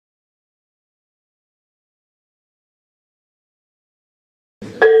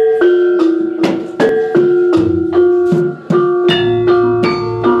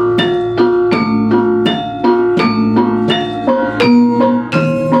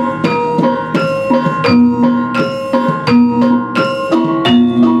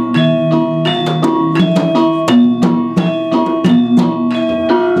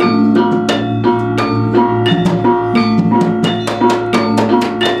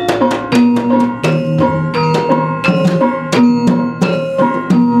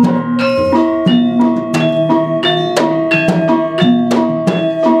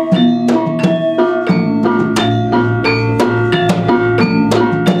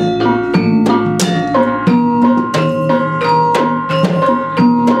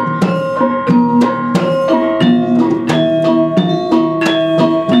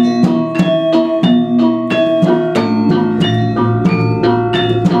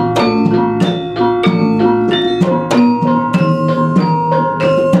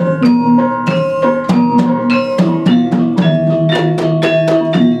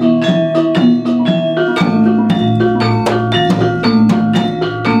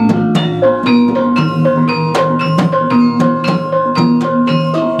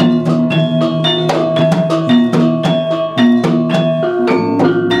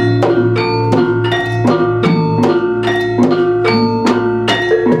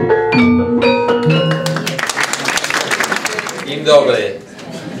dobre.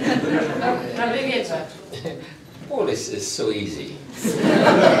 Polish is so easy.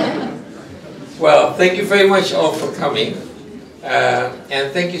 Well, thank you very much all for coming.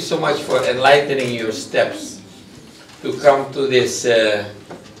 And thank you so much for enlightening your steps to come to this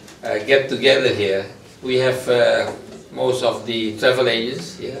get together here. We have most of the travel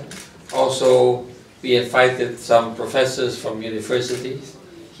agents here. Also, we invited some professors from universities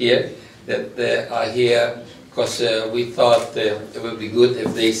here that are here because we thought it would be good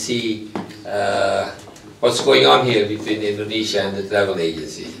if they see what's going on here between Indonesia and the travel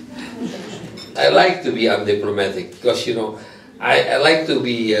agency. I like to be undiplomatic because, you know, I like to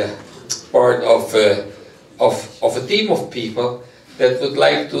be part of a team of people that would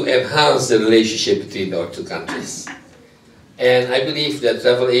like to enhance the relationship between our two countries. And I believe that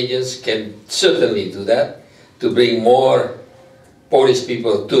travel agents can certainly do that, to bring more Polish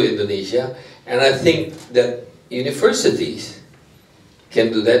people to Indonesia. And I think that universities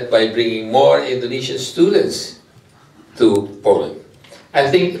can do that by bringing more Indonesian students to Poland. I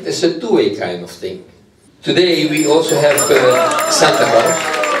think it's a two-way kind of thing. Today we also have Santa Claus.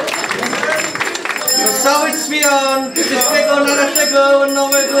 Wesołych świąt, wszystkiego najlepszego,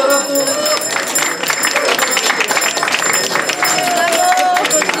 nowego roku.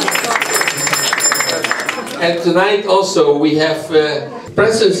 And tonight also we have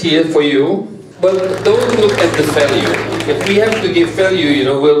presents here for you, but don't look at the value. If we have to give value, you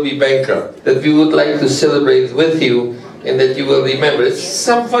know, we'll be bankrupt. That we would like to celebrate with you and that you will remember. It's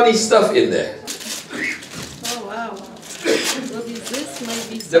some funny stuff in there. Oh wow. What is this?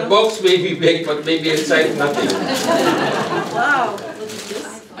 Maybe some... The box may be big, but maybe inside nothing. Wow. What is this?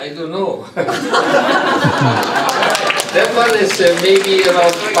 I don't know. That one is maybe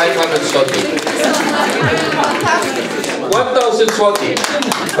around 500 zloty. 1,000 zloty.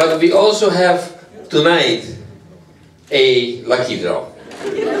 But we also have tonight a lucky draw.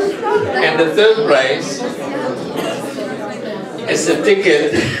 And the third prize is a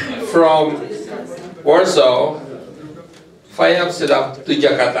ticket from Warsaw via Amsterdam to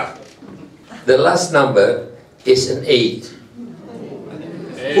Jakarta. The last number is an 8.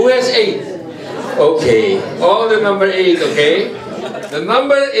 Who has 8? Okay, all the number 8, okay? The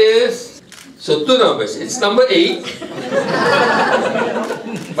number is, so two numbers, it's number 8.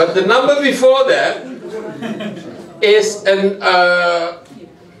 But the number before that is an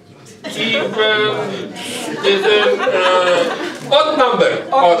odd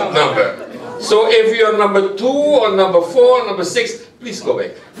number. So if you're number 2 or number 4 or number 6, please go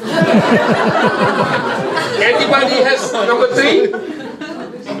back. Anybody has number 3?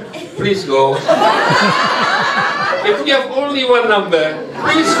 Please go. If you have only one number,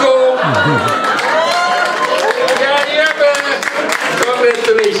 please go. Yeah, you have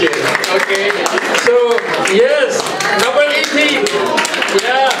congratulations. Okay. So, yes, number 18.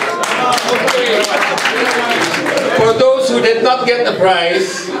 Yeah. Okay. For those who did not get the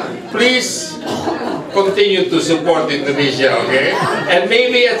prize, please continue to support Indonesia, okay? And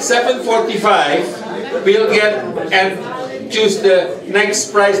maybe at 7:45, we'll get and choose the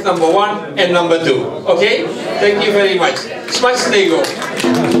next prize, number 1 and number 2. Okay? Thank you very much. Smacznego.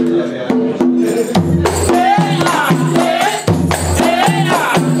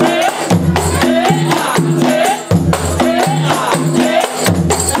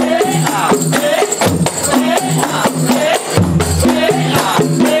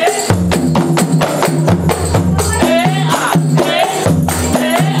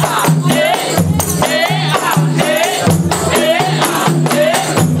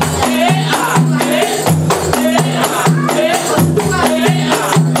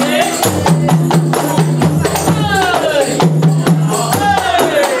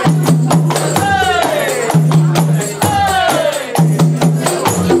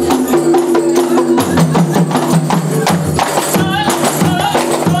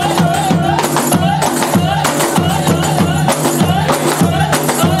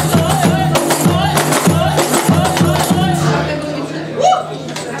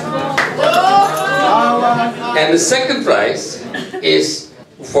 And the second prize is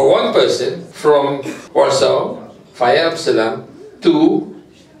for one person from Warsaw via Amsterdam to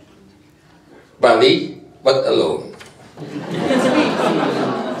Bali, but alone.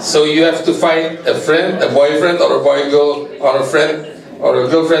 So you have to find a friend, a boyfriend or a boy girl or a friend or a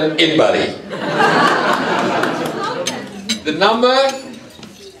girlfriend in Bali. The number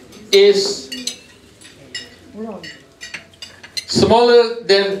is smaller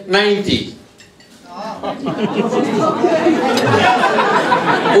than 90.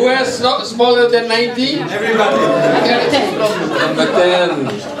 Who has not smaller than 90? Everybody. Number 10.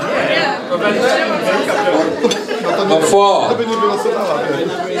 Number 4.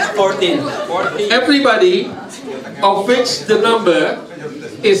 14. Everybody of which the number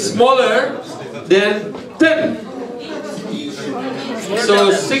is smaller than 10.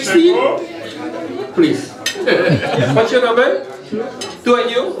 So 16, please. What's your number? 2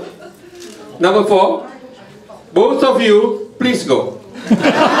 and you? Number 4. Both of you, please go.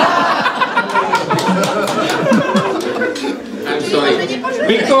 I'm sorry.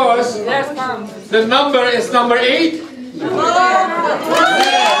 Because the number is number 8.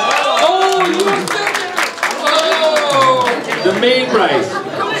 Oh, you the main prize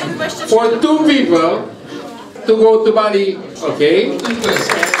for 2 people to go to Bali. Okay.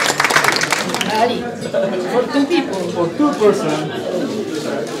 Bali. For 2 people. For 2 persons.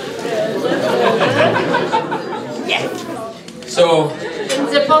 Yes. So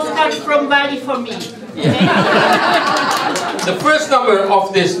It's a postcard from Bali for me. the first number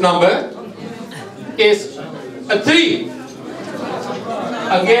of this number is a 3.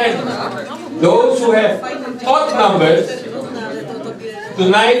 Again, those who have odd numbers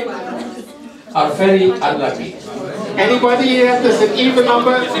tonight are very unlucky. Anybody here has an even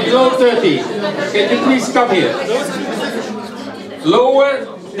number below 30? Can you please come here? Lower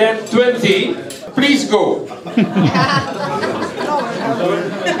than 20, please go.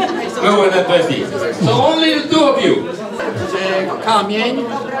 Lower than 20. So only the 2 of you. Kamień,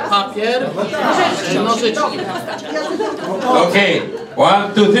 papier, nożyczki. Okay,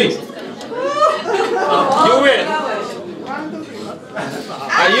 1, 2, 3. You win.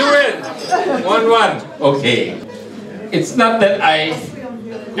 You win. 1-1. Okay. It's not that I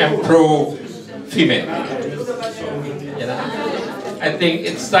am pro-female. You know? I think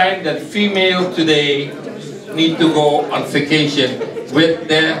it's time that female today need to go on vacation with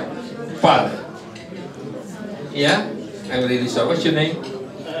their father. Yeah? I'm really sorry. What's your name?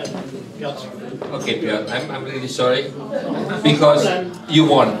 Piotr. Okay, Piotr, I'm really sorry because you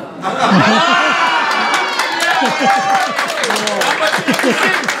won.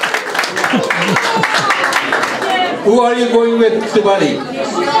 Who are you going with to Bali?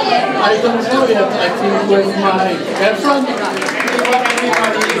 I don't know yet. I think with my girlfriend.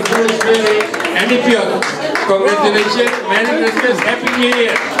 Everybody who is really and Piotr. Congratulations, Merry Christmas, Happy New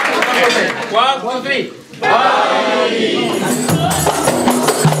Year. Okay. 1, 2, 3. Bye.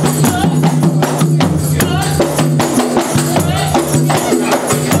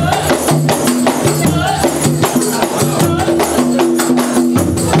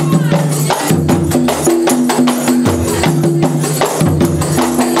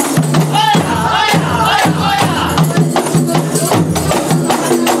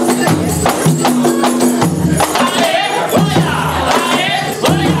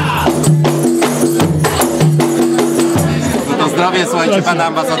 Zdrowie, słuchajcie, pana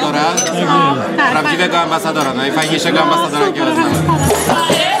ambasadora, prawdziwego ambasadora, najfajniejszego ambasadora, jakiego znamy.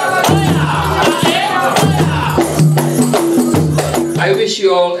 I wish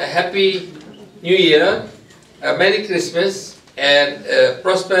you all a happy New Year, a Merry Christmas, and a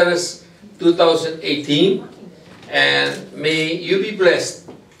prosperous 2018. And may you be blessed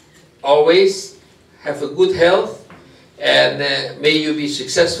always, have a good health, and may you be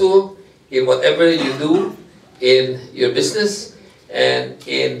successful in whatever you do in your business and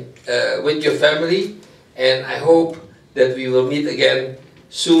with your family. And I hope that we will meet again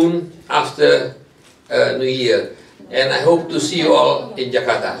soon after New Year. And I hope to see you all in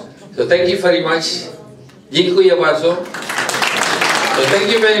Jakarta. So thank you very much. Dziękuję bardzo. So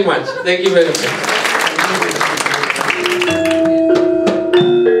thank you very much. Thank you very much.